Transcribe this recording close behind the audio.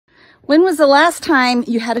When was the last time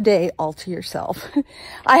you had a day all to yourself?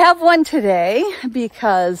 I have one today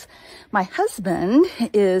because my husband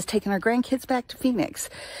is taking our grandkids back to Phoenix.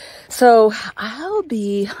 So I'll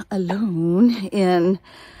be alone in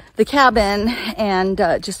the cabin and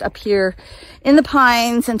just up here in the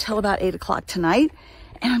pines until about 8 o'clock tonight.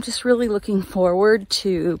 And I'm just really looking forward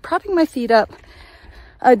to propping my feet up,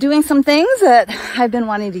 doing some things that I've been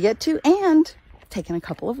wanting to get to, and taking a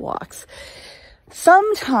couple of walks.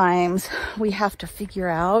 Sometimes we have to figure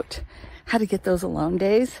out how to get those alone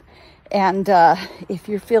days. And if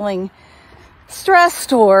you're feeling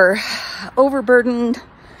stressed or overburdened,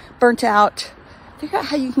 burnt out, figure out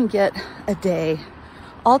how you can get a day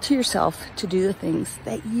all to yourself to do the things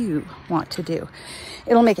that you want to do.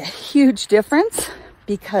 It'll make a huge difference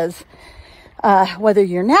because whether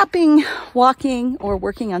you're napping, walking, or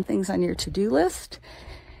working on things on your to-do list,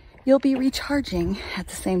 you'll be recharging at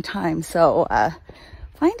the same time. So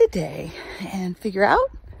find a day and figure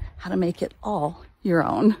out how to make it all your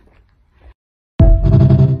own.